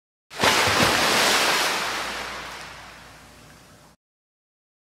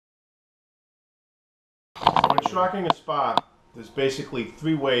with shocking a spa, there's basically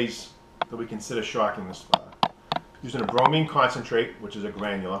three ways that we consider shocking the spa. Using a bromine concentrate, which is a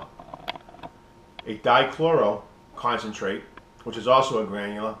granular, a dichloro concentrate, which is also a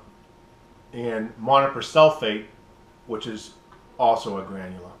granular, and monopersulfate, which is also a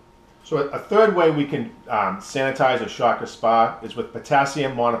granular. So a third way we can sanitize or shock a spa is with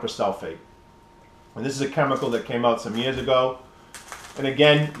potassium monopersulfate. And this is a chemical that came out some years ago. And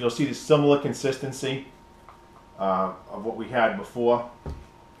again, you'll see the similar consistency of what we had before.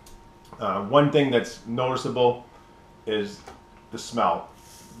 One thing that's noticeable is the smell.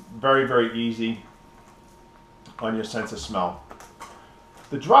 Very, very easy on your sense of smell.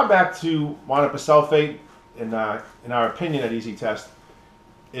 The drawback to monopersulfate, in our opinion at Easy Test,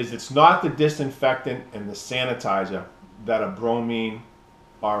 is it's not the disinfectant and the sanitizer that a bromine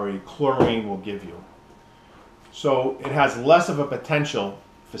or a chlorine will give you. So it has less of a potential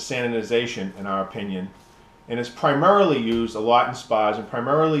for sanitization, in our opinion, and is primarily used a lot in spas and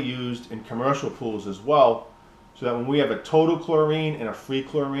primarily used in commercial pools as well, so that when we have a total chlorine and a free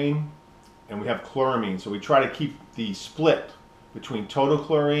chlorine, and we have chloramine, so we try to keep the split between total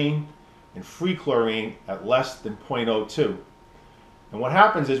chlorine and free chlorine at less than 0.02. And what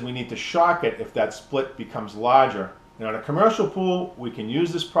happens is we need to shock it if that split becomes larger. Now in a commercial pool, we can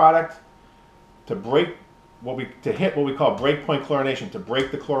use this product to hit what we call breakpoint chlorination, to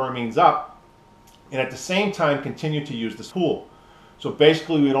break the chloramines up, and at the same time continue to use this pool. So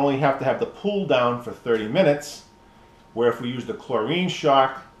basically we'd only have to have the pool down for 30 minutes, where if we use the chlorine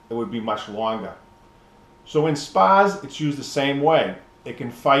shock, it would be much longer. So in spas, it's used the same way. It can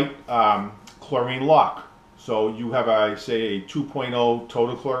fight chlorine lock. So you have, say, a 2.0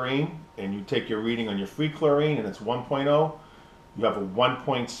 total chlorine, and you take your reading on your free chlorine, and it's 1.0. You have a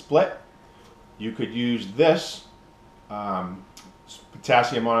 1-point split. You could use this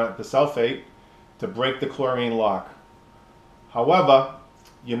potassium monopersulfate to break the chlorine lock. However,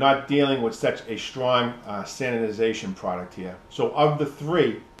 you're not dealing with such a strong sanitization product here. So of the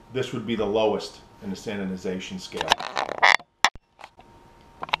three, this would be the lowest in the sanitization scale.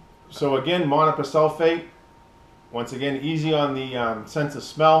 So again, monopersulfate, once again, easy on the sense of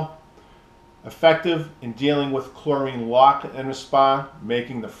smell, effective in dealing with chlorine lock in a spa,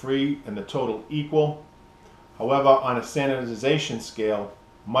 making the free and the total equal. However, on a sanitization scale,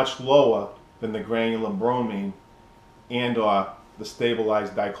 much lower than the granular bromine and or the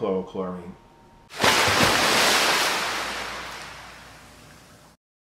stabilized dichlorochlorine.